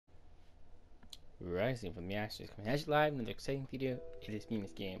Rising from the ashes, coming at you live in another exciting video. It is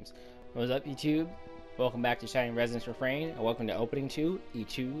Venus Games. What's up, YouTube? Welcome back to Shining Resonance Refrain, and welcome to Opening 2,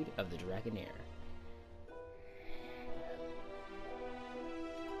 Etude of the Dragonair.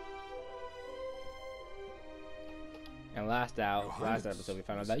 And last episode, we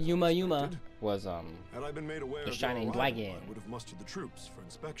found out that Yuma was Had I been made aware the of Shining your arrival, Dragon. I would have mustered the troops for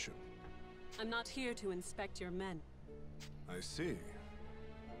inspection. I'm not here to inspect your men. I see.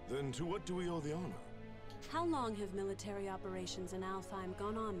 Then to what do we owe the honor? How long have military operations in Alfheim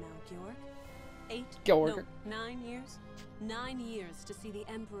gone on now, Georg? 8? Georg. No, 9 years? 9 years to see the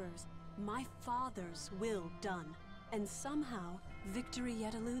Emperor's, my father's will done. And somehow, victory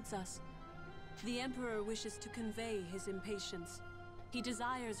yet eludes us. The Emperor wishes to convey his impatience. He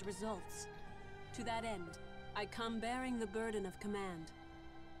desires results. To that end, I come bearing the burden of command.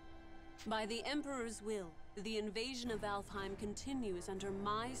 By the Emperor's will, the invasion of Alfheim continues under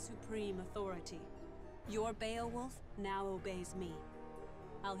my supreme authority. Your Beowulf now obeys me.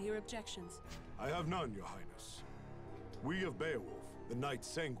 I'll hear objections. I have none, Your Highness. We of Beowulf, the Knight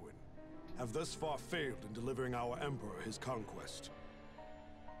Sanguine, have thus far failed in delivering our Emperor his conquest.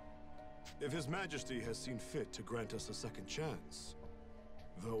 If His Majesty has seen fit to grant us a second chance,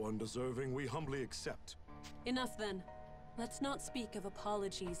 though undeserving, we humbly accept. Enough then. Let's not speak of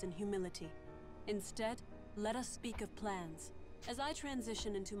apologies and humility. Instead, let us speak of plans. As I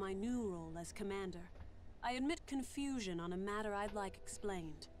transition into my new role as commander, I admit confusion on a matter I'd like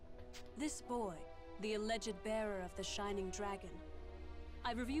explained. This boy, the alleged bearer of the Shining Dragon.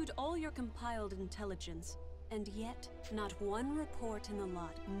 I've reviewed all your compiled intelligence, and yet not one report in the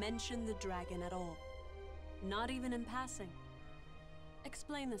lot mentioned the dragon at all. Not even in passing.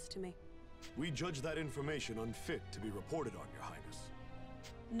 Explain this to me. We judge that information unfit to be reported on, Your Highness.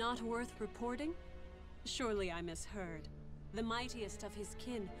 Not worth reporting? Surely I misheard. The mightiest of his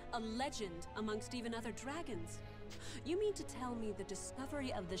kin, a legend amongst even other dragons. You mean to tell me the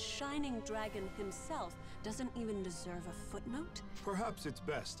discovery of the Shining Dragon himself doesn't even deserve a footnote? Perhaps it's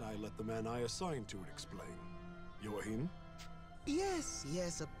best I let the man I assigned to it explain. Joachim?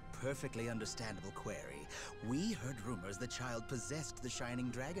 Yes, a perfectly understandable query. We heard rumors the child possessed the Shining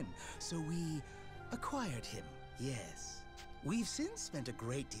Dragon, so we acquired him, yes. We've since spent a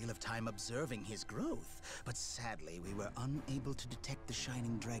great deal of time observing his growth, but sadly we were unable to detect the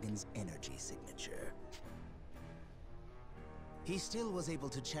Shining Dragon's energy signature. He still was able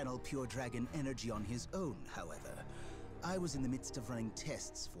to channel pure dragon energy on his own, however. I was in the midst of running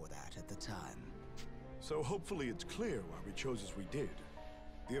tests for that at the time. So hopefully it's clear why we chose as we did.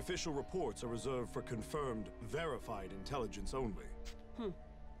 The official reports are reserved for confirmed, verified intelligence only.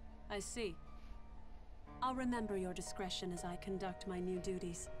 I see. I'll remember your discretion as I conduct my new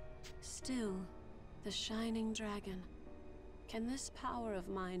duties. Still, the Shining Dragon. Can this power of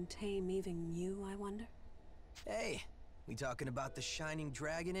mine tame even you, I wonder? Hey, we talking about the Shining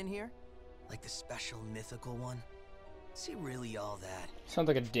Dragon in here? Like the special mythical one? Is he really all that? Sounds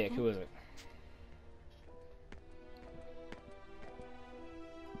like a dick. Who is it?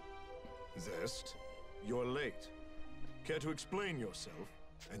 Zest, you're late. Care to explain yourself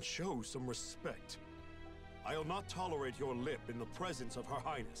and show some respect? I'll not tolerate your lip in the presence of Her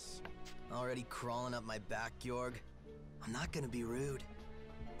Highness. Already crawling up my back, Georg? I'm not gonna be rude.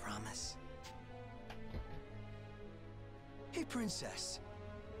 Promise. Hey, Princess.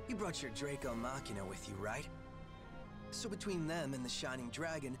 You brought your Draco Machina with you, right? So between them and the Shining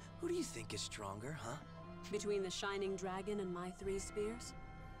Dragon, who do you think is stronger, huh? Between the Shining Dragon and my 3 spears?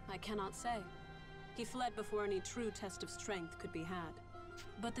 I cannot say. He fled before any true test of strength could be had.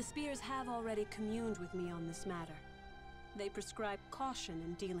 But the spears have already communed with me on this matter. They prescribe caution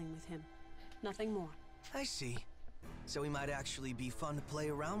in dealing with him. Nothing more. I see. So he might actually be fun to play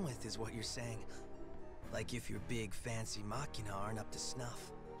around with, is what you're saying. Like if your big fancy Machina aren't up to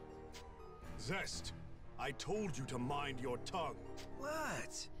snuff. Zest, I told you to mind your tongue.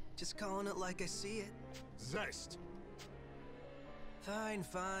 What? Just calling it like I see it. Zest!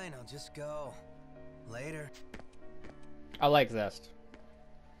 Fine, I'll just go. Later. I like Zest.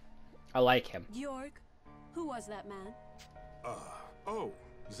 I like him. Georg, who was that man? Oh,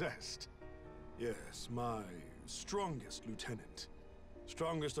 Zest. Yes, my strongest lieutenant.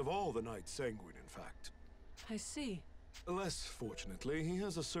 Strongest of all the Knights Sanguine, in fact. I see. Less fortunately, he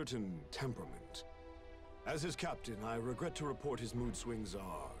has a certain temperament. As his captain, I regret to report his mood swings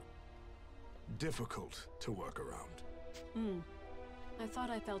are difficult to work around. I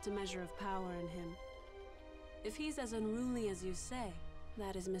thought I felt a measure of power in him. If he's as unruly as you say,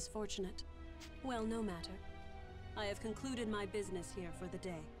 that is misfortunate. Well, no matter. I have concluded my business here for the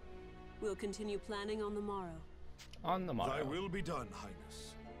day. We'll continue planning on the morrow. On the morrow. Thy will be done,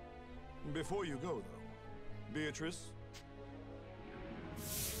 Highness. Before you go, though, Beatrice,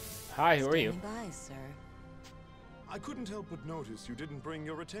 Hi, who are you? Standing by, sir. I couldn't help but notice you didn't bring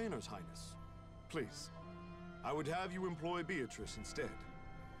your retainers, Highness. Please, I would have you employ Beatrice instead.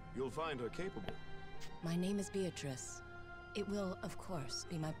 You'll find her capable. My name is Beatrice. It will, of course,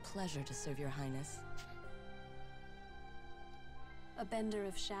 be my pleasure to serve your highness. A bender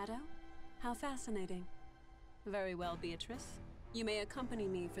of shadow? How fascinating. Very well, Beatrice. You may accompany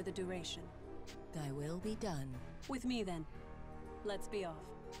me for the duration. Thy will be done. With me, then. Let's be off.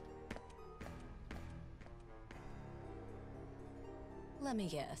 Let me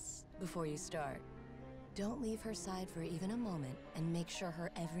guess, before you start. Don't leave her side for even a moment, and make sure her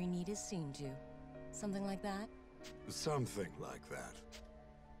every need is seen to. Something like that? Something like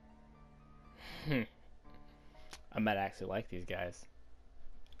that. I might actually like these guys.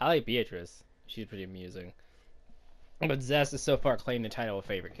 I like Beatrice. She's pretty amusing. But Zest has so far claimed the title of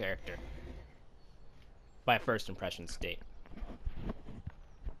favorite character. By first impression state.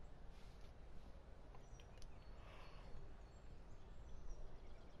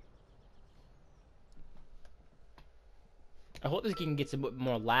 I hope this game gets a bit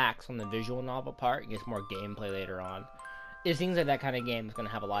more lax on the visual novel part and gets more gameplay later on. It seems like that kind of game is going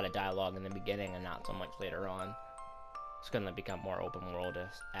to have a lot of dialogue in the beginning and not so much later on. It's going to become more open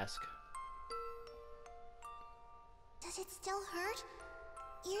world-esque. Does it still hurt?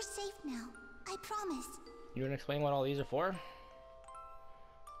 You're safe now. I promise. You want to explain what all these are for?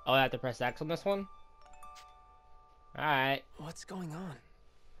 Oh, I have to press X on this one? Alright. What's going on?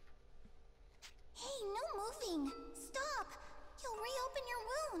 Hey, no moving. Stop. You'll reopen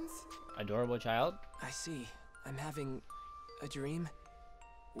your wounds. Adorable child? I see. I'm having a dream,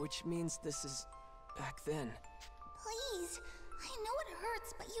 which means this is back then. Please. I know it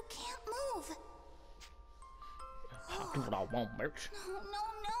hurts, but you can't move. I'll do what I want, bitch. No, no,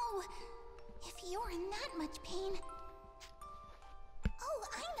 no. If you're in that much pain... Oh,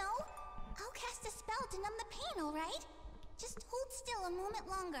 I know. I'll cast a spell to numb the pain, all right? Just hold still a moment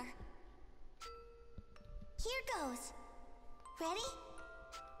longer. Here goes. Ready?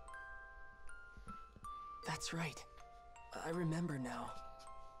 That's right. I remember now.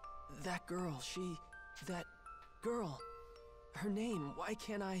 That girl, that girl. Her name, why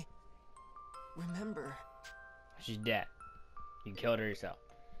can't I remember? She's dead. You killed her yourself.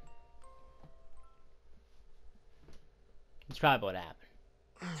 It's probably what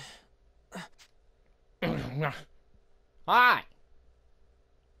happened. Hi!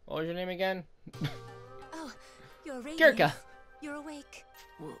 What was your name again? Oh, you're radiant. Kirka! You're awake.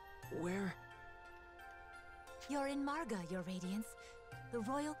 Where? You're in Marga, Your Radiance, the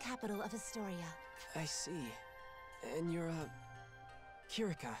royal capital of Astoria. I see. And you're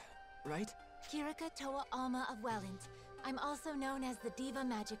Kirika, right? Kirika Toa Alma of Welland. I'm also known as the Diva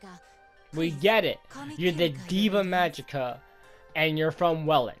Magica. We Please, get it. call me You're the Kirika, Your Diva Radiance. Magica, and you're from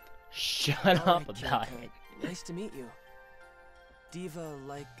Welland. Shut All up right, about Kirika, it. Nice to meet you. Diva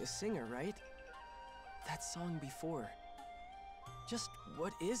like a singer, right? That song before. Just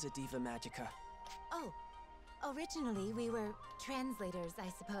what is a Diva Magica? Oh, originally we were translators, I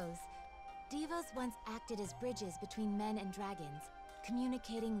suppose. Divas once acted as bridges between men and dragons,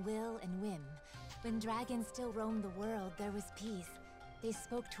 communicating will and whim. When dragons still roamed the world, there was peace. They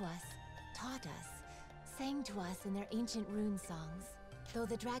spoke to us, taught us, sang to us in their ancient rune songs. Though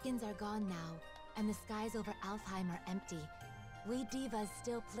the dragons are gone now, and the skies over Alfheim are empty, we divas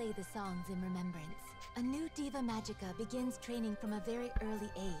still play the songs in remembrance. A new Diva Magica begins training from a very early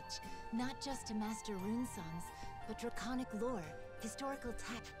age, not just to master rune songs, but draconic lore, historical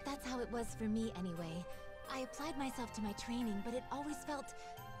tech. That's how it was for me anyway. I applied myself to my training, but it always felt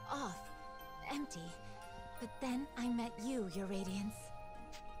off, empty. But then I met you, Your Radiance.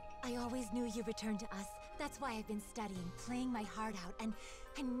 I always knew you returned to us. That's why I've been studying, playing my heart out, and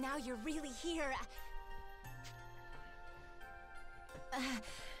now you're really here.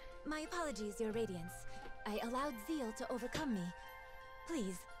 My apologies, Your Radiance. I allowed zeal to overcome me.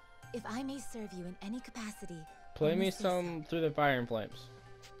 Please, if I may serve you in any capacity... Play me only say some Through the Fire and Flames.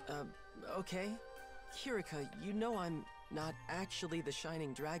 Okay. Kirika, you know I'm not actually the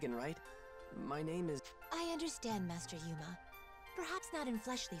Shining Dragon, right? My name is... I understand, Master Yuma. Perhaps not in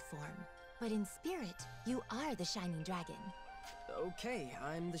fleshly form, but in spirit, you are the Shining Dragon. Okay,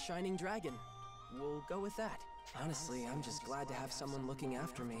 I'm the Shining Dragon. We'll go with that. Honestly, I'm just glad to have someone looking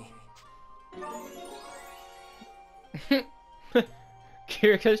after me.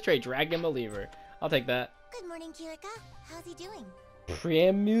 Kirika straight dragon believer. I'll take that. Good morning, Kirika. How's he doing?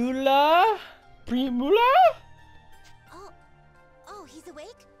 Primula? Primula? Oh, he's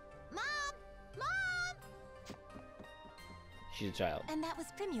awake? Mom! Mom! She's a child. And that was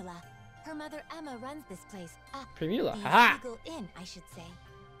Primula. Her mother Emma runs this place. Primula, the haha! Eagle Inn, I should say.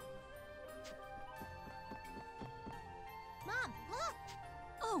 Mom, look!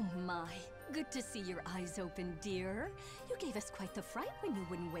 Oh my, good to see your eyes open, dear. You gave us quite the fright when you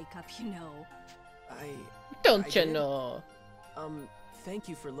wouldn't wake up, you know. Don't I you did. know? Thank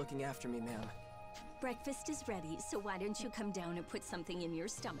you for looking after me, ma'am. Breakfast is ready, so why don't you come down and put something in your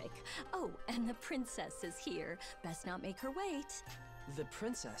stomach? Oh, and the princess is here. Best not make her wait. The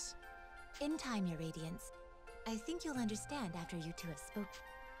princess? In time, Your Radiance. I think you'll understand after you two have spoken.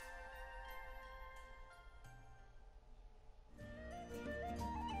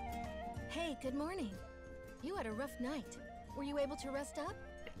 Hey, good morning. You had a rough night. Were you able to rest up?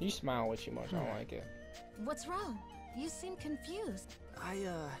 You smile way too much. I don't like it. What's wrong? You seem confused.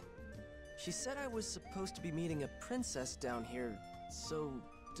 She said I was supposed to be meeting a princess down here, so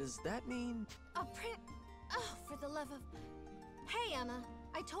does that mean... Oh, for the love of... Hey, Emma.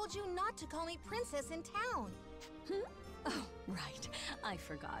 I told you not to call me princess in town. Oh, right. I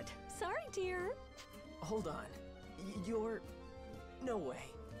forgot. Sorry, dear. Hold on. You're... No way.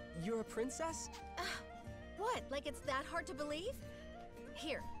 You're a princess? What? Like it's that hard to believe?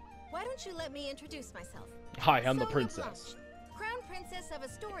 Here, why don't you let me introduce myself? Hi, I'm the Sonia princess. Blanche, Crown Princess of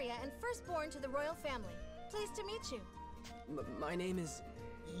Astoria and firstborn to the royal family. Pleased to meet you. My name is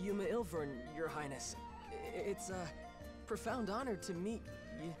Yuma Ilvern, Your Highness. It's a profound honor to meet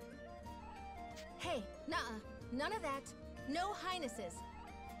you. Hey, nuh-uh. None of that. No highnesses.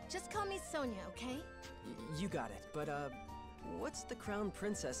 Just call me Sonia, okay? You got it, but what's the Crown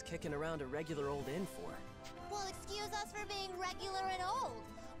Princess kicking around a regular old inn for? Well, excuse us for being regular and old.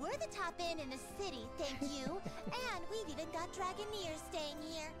 We're the top inn in the city, thank you. And we've even got Dragoneers staying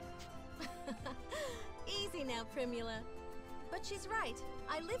here. Easy now, Primula. But she's right.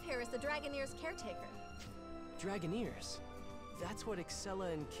 I live here as the Dragoneers' caretaker. Dragoneers? That's what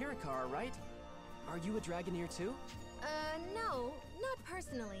Excella and Kirika are, right? Are you a Dragoneer too? No, not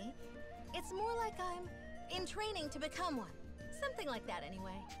personally. It's more like I'm in training to become one. Something like that,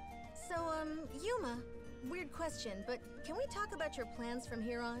 anyway. So, Yuma, weird question, but can we talk about your plans from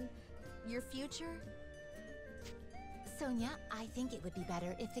here on? Your future? Sonia, I think it would be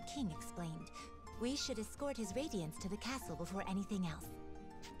better if the king explained. We should escort his radiance to the castle before anything else.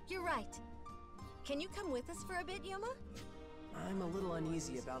 You're right. Can you come with us for a bit, Yuma? I'm a little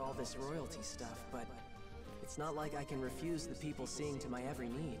uneasy about all this royalty stuff, but it's not like I can refuse the people seeing to my every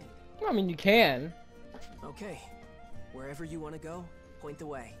need. I mean, you can. Okay, wherever you want to go, point the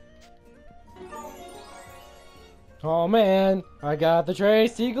way. Oh man, I got the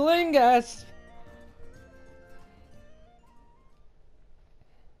Tracy Glingas.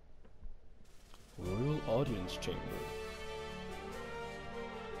 Royal Audience Chamber.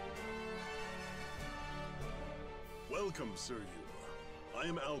 Welcome, Sir Yuma. I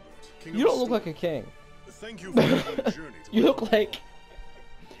am Albert, King You of don't look Astoria. like a king. Thank you for making the journey to You look London. like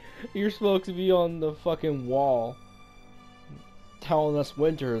you're supposed to be on the fucking wall telling us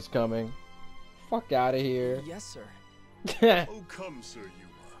winter is coming. Fuck out of here. Yes, sir. Oh, come, Sir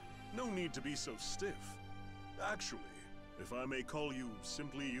Yuma. No need to be so stiff. Actually, if I may call you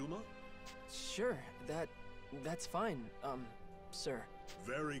simply Yuma? Sure, that's fine, sir.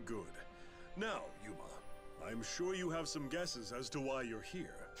 Very good. Now, Yuma, I'm sure you have some guesses as to why you're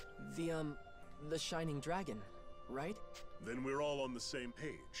here. The Shining Dragon, right? Then we're all on the same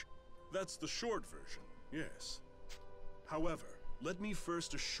page. That's the short version, yes. However, let me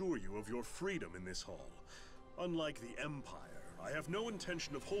first assure you of your freedom in this hall. Unlike the Empire, I have no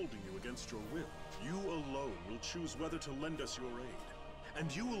intention of holding you against your will. You alone will choose whether to lend us your aid.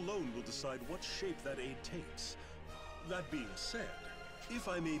 And you alone will decide what shape that aid takes. That being said, if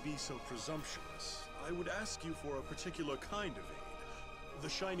I may be so presumptuous, I would ask you for a particular kind of aid. The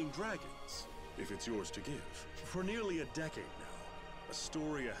Shining Dragons, if it's yours to give. For nearly a decade now,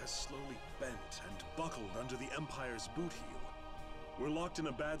 Astoria has slowly bent and buckled under the Empire's boot heel. We're locked in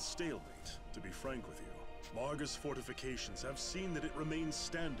a bad stalemate, to be frank with you. Marga's fortifications have seen that it remains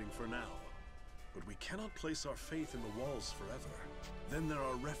standing for now. But we cannot place our faith in the walls forever. Then there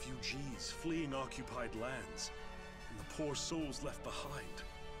are refugees fleeing occupied lands, and the poor souls left behind.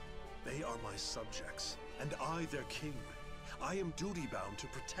 They are my subjects, and I their king. I am duty-bound to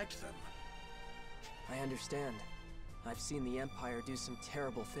protect them. I understand. I've seen the Empire do some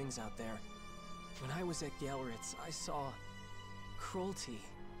terrible things out there. When I was at Gelritz, I saw cruelty.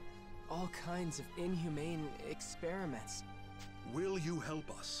 All kinds of inhumane experiments. Will you help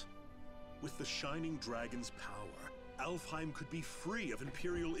us? With the Shining Dragon's power, Alfheim could be free of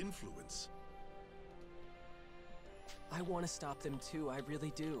Imperial influence. I want to stop them too, I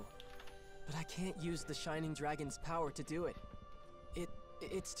really do. But I can't use the Shining Dragon's power to do it.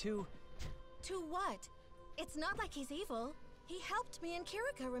 It's too To what? It's not like he's evil. He helped me in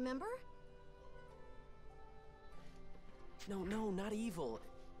Kirika, remember? No, not evil.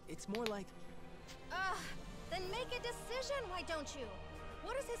 It's more like... Ugh, then make a decision, why don't you?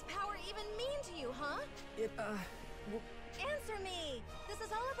 What does his power even mean to you, huh? Answer me! This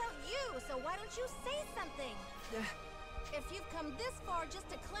is all about you, so why don't you say something? If you've come this far just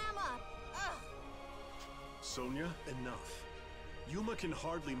to clam up, ugh! Sonia, enough. Yuma can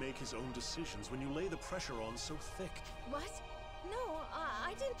hardly make his own decisions when you lay the pressure on so thick. What? No,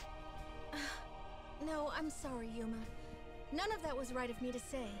 I didn't... No, I'm sorry, Yuma. None of that was right of me to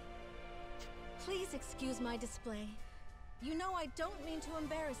say. Please excuse my display. You know I don't mean to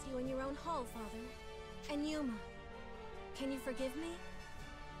embarrass you in your own hall, Father. And Yuma, can you forgive me?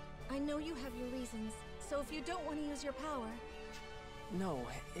 I know you have your reasons, so if you don't want to use your power... No,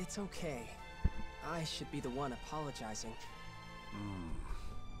 it's okay. I should be the one apologizing.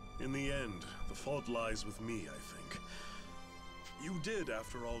 In the end, the fault lies with me, I think. You did,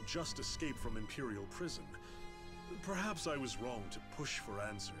 after all, just escape from Imperial prison. Perhaps I was wrong to push for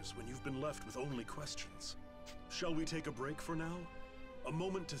answers when you've been left with only questions. Shall we take a break for now? A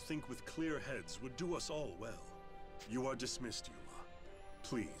moment to think with clear heads would do us all well. You are dismissed, Yuma.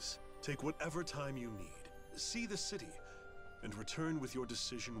 Please, take whatever time you need. See the city, and return with your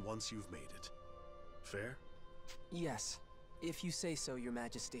decision once you've made it. Fair? Yes, if you say so, Your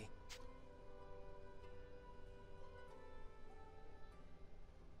Majesty.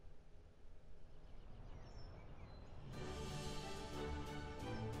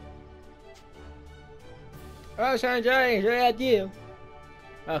 Oh, Sanjay, sure at you.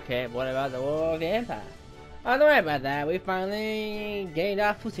 Okay, what about the War of the Empire? Oh, don't worry about that. We finally gained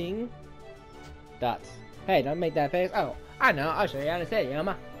our footing. Dots. Hey, don't make that face. Oh, I know. I'll show you how to say it,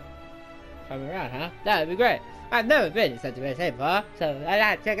 Yuma. Come around, huh? That would be great. I've never been in such a place before, so I'd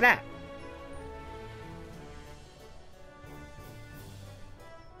like to check it out.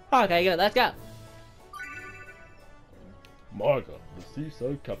 Okay, good. Let's go. Marga, the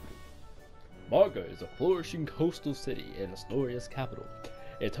seaside capital. Marga is a flourishing coastal city and Astoria's capital.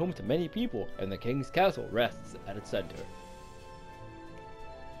 It's home to many people, and the king's castle rests at its center.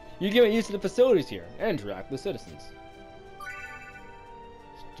 You can get used to the facilities here and interact with citizens.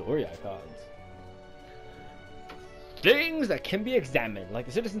 Story icons. Things that can be examined, like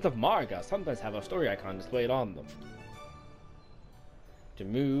the citizens of Marga sometimes have a story icon displayed on them. To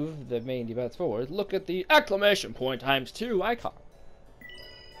move the main events forward, look at the exclamation point ×2 icon.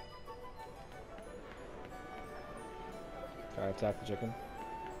 Can I attack the chicken?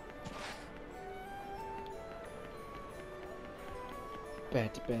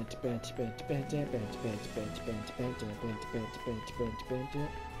 Just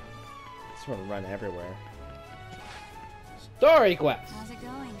want to run everywhere. Story quest! How's it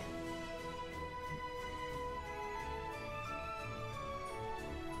going?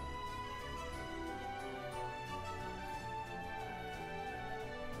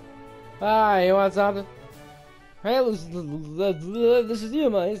 Hi, you want something? Hey, this is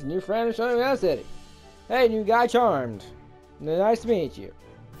Yuma. He's a new friend of Shiny City. Hey, new guy Charmed. Nice to meet you.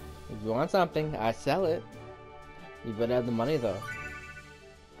 If you want something, I sell it. You better have the money, though.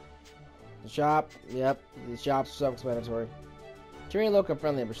 The shop, yep, the shop's self-explanatory. Treat local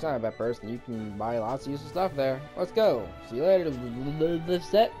friendly, but she's not a bad person. You can buy lots of useful stuff there. Let's go. See you later. Live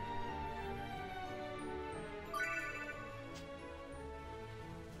set.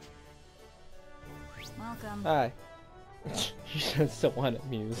 Welcome. Hi. You sound so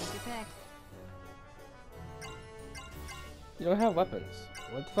unamused. Take your pick. You don't have weapons.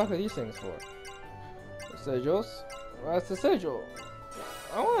 What the fuck are these things for? Sigils? What's the sigil?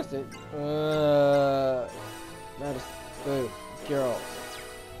 I want to that is food. Girls.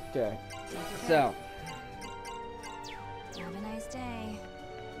 Okay. So. Have a nice day.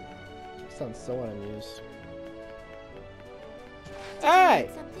 Sounds so unamused. Did you Hey!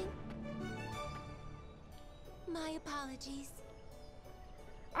 need something? My apologies.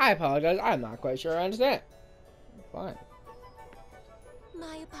 I apologize. I'm not quite sure I understand. Fine.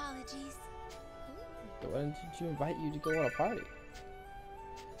 My apologies. Why didn't you invite you to go on a party?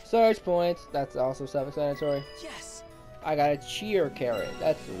 Search points. That's also self-explanatory. Yes! I got a cheer carrot.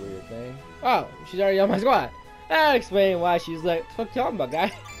 That's a weird thing. Oh, she's already on my squad. That explains why she's like, what the fuck you talking about,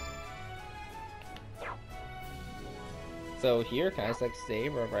 guy? So here, can I just like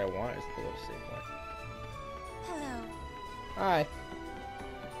save wherever I want? Just go to save point. Hello. Hi.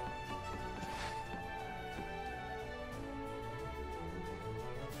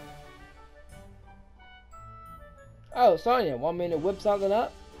 Oh, Sonia, want me to whip something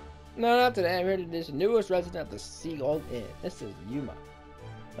up? No, not today. I'm here to this newest resident of the Seagull Inn. This is Yuma.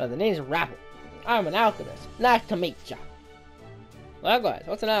 The name's Rapple. I'm an alchemist. Nice to meet ya. Likewise,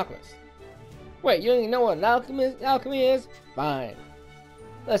 what's an alchemist? Wait, you don't even know what an alchemy is? Fine.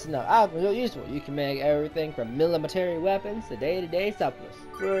 Listen up, alchemy is really useful. You can make everything from military weapons to day-to-day supplements.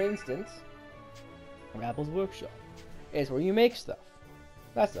 For instance, Rapple's workshop is where you make stuff.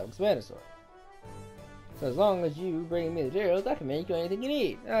 That's self-explanatory. So as long as you bring me the materials, I can make you anything you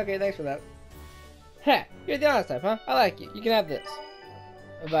need. Okay, thanks for that. Ha! You're the honest type, huh? I like you. You can have this.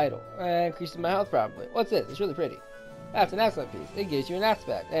 Vital. Increases my health probably. What's this? It's really pretty. That's an excellent piece. It gives you an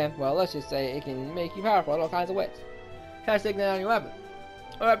aspect. And, well, let's just say it can make you powerful in all kinds of ways. Try sticking that on your weapon.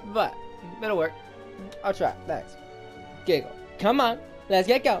 Alright, but it'll work. I'll try. Thanks. Giggle. Come on. Let's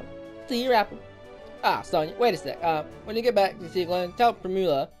get going. See you, Rapper. Ah, Sonya. Wait a sec. When you get back to Seaglen, tell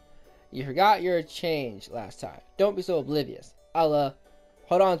Primula you forgot your change last time. Don't be so oblivious. I'll,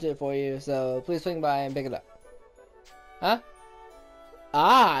 hold on to it for you, so please swing by and pick it up. Huh?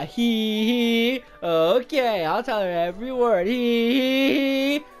 Ah, hee. Okay, I'll tell her every word.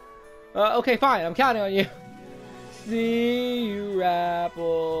 Hee. Okay, fine. I'm counting on you. See you,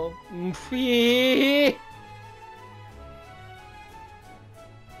 Rapple. Hey,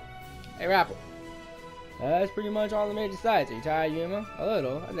 Rapple. That's pretty much all the major sites. Are you tired, Yuma? A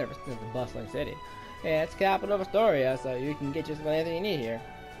little. I've never seen the bustling city. Yeah, it's the capital of Astoria, so you can get just about anything you need here.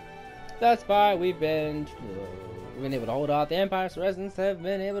 Thus far, we've been able to hold off the Empire, so residents have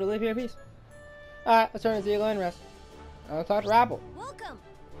been able to live here in peace. Alright, let's turn to Ziegler and rest. I'll talk to Rapple. Welcome.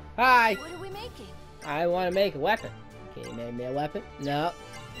 Hi! What are we making? I want to make a weapon. Can you make me a weapon? No.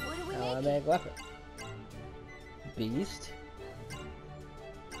 What are we I want to making? make a weapon. Beast.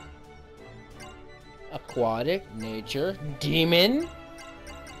 Aquatic. Nature. Demon.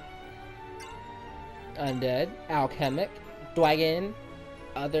 Undead. Alchemic. Dragon.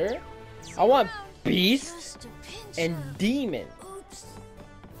 Other. I want beast and demon. Oops.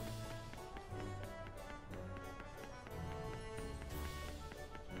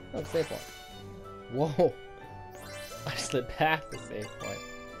 Oh, save point. Whoa. I slipped past the save point.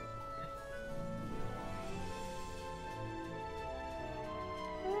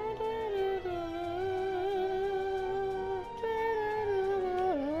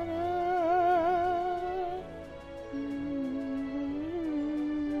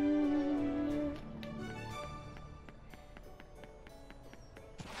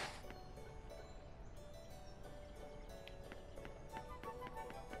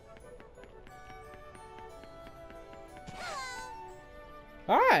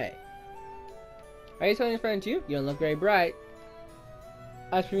 Hi! Are you telling your friend too? You don't look very bright.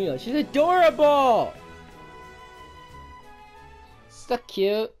 As for Mila, she's adorable! So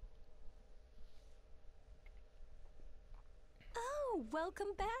cute. Oh,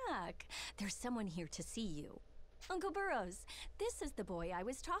 welcome back. There's someone here to see you. Uncle Burrows, this is the boy I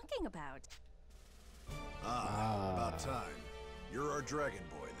was talking about. About time. You're our dragon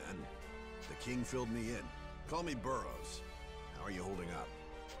boy, then. The king filled me in. Call me Burrows. How are you holding up?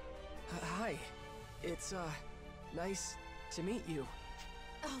 Hi. It's, nice to meet you.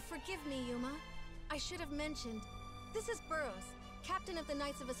 Oh, forgive me, Yuma. I should have mentioned. This is Burrows, captain of the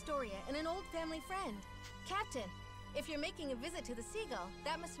Knights of Astoria and an old family friend. Captain, if you're making a visit to the Seagull,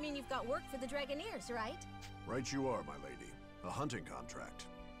 that must mean you've got work for the Dragoneers, right? Right you are, my lady. A hunting contract.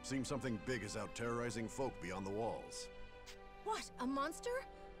 Seems something big is out terrorizing folk beyond the walls. What, a monster?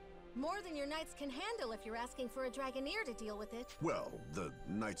 More than your knights can handle if you're asking for a Dragoneer to deal with it. Well, the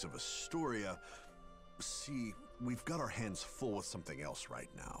Knights of Astoria... See, we've got our hands full with something else right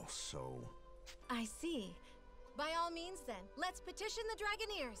now, so... I see. By all means then, let's petition the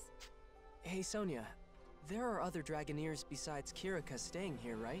Dragoneers. Hey, Sonia. There are other Dragoneers besides Kirika staying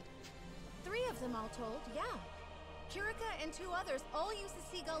here, right? 3 of them all told, yeah. Kirika and 2 others all use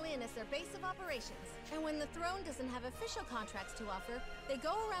the Seagull Inn as their base of operations. And when the throne doesn't have official contracts to offer, they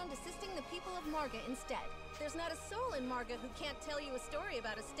go around assisting the people of Marga instead. There's not a soul in Marga who can't tell you a story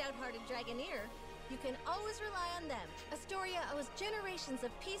about a stout-hearted Dragoneer. You can always rely on them. Astoria owes generations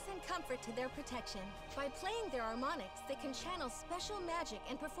of peace and comfort to their protection. By playing their harmonics, they can channel special magic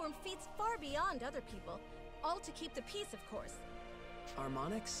and perform feats far beyond other people. All to keep the peace, of course.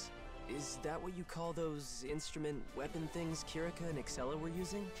 Harmonics? Is that what you call those instrument weapon things Kirika and Excella were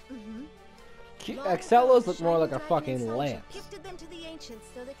using? Mm-hmm. Excella's look more like a fucking lance. Gifted them to the ancients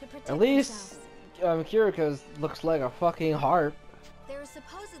so they could protect At least, Kirika's looks like a fucking harp. There are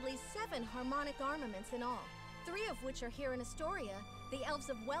supposedly 7 harmonic armaments in all, 3 of which are here in Astoria. The elves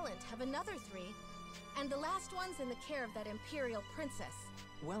of Welland have another 3, and the last one's in the care of that imperial princess.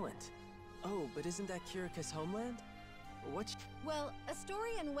 Welland? Oh, but isn't that Kirika's homeland? What? Well,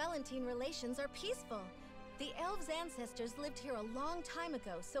 Astoria and Wellentine relations are peaceful. The elves' ancestors lived here a long time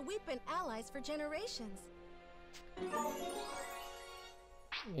ago, so we've been allies for generations.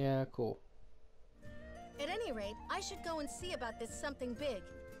 Yeah, cool. At any rate, I should go and see about this something big.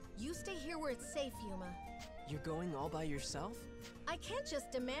 You stay here where it's safe, Yuma. You're going all by yourself? I can't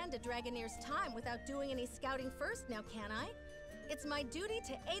just demand a Dragoneer's time without doing any scouting first now, can I? It's my duty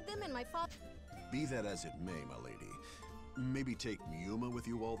to aid them in my father. Be that as it may, my lady. Maybe take Yuma with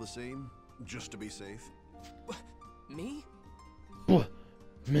you all the same, just to be safe. Me?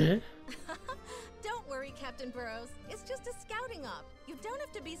 Me? Don't worry, Captain Burrows. It's just a scouting op. You don't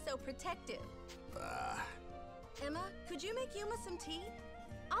have to be so protective. Emma, could you make Yuma some tea?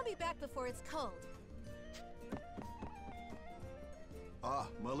 I'll be back before it's cold. Ah,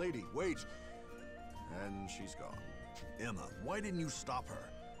 my lady, wait. And she's gone. Emma, why didn't you stop her?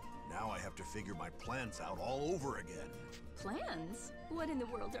 Now I have to figure my plans out all over again. Plans? What in the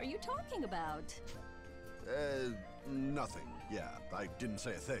world are you talking about? Nothing. Yeah, I didn't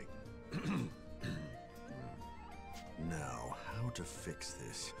say a thing. Now, how to fix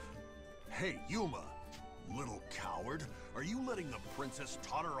this? Hey, Yuma! Little coward! Are you letting the princess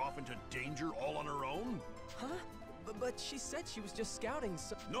totter off into danger all on her own? Huh? But she said she was just scouting,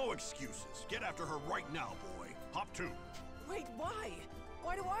 so... No excuses. Get after her right now, boy. Hop to. Wait, why?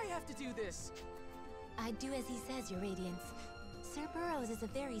 Why do I have to do this? I'd do as he says, Your Radiance. Sir Burrows is a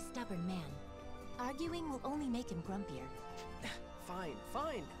very stubborn man. Arguing will only make him grumpier.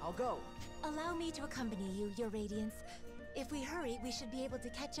 Fine, I'll go. Allow me to accompany you, Your Radiance. If we hurry, we should be able to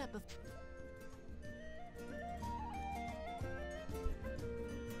catch up before...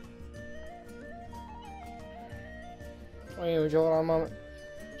 Wait, would you hold on a moment?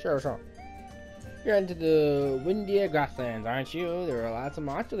 Sure. You're into the windy grasslands, aren't you? There are lots of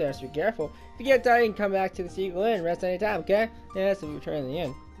monsters there, so be careful. If you get tired, you can come back to the Seagull Inn and rest anytime, okay? Yes, if we return in the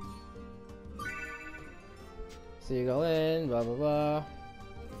inn. Seagull Inn, blah blah blah.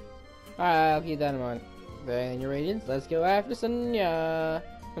 Alright, I'll keep that in mind. Then, Your Radiance, let's go after Sonya.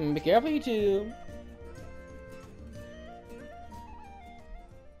 Be careful, you two.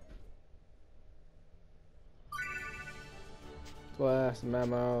 Quest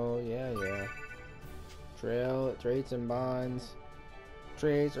memo, yeah. Traits and bonds.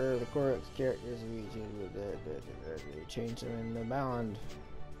 Traits are the correct characters we change them in the bond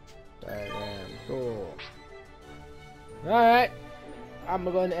diagram. Cool. Alright, I'm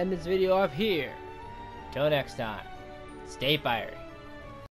going to end this video off here. Till next time, stay fiery.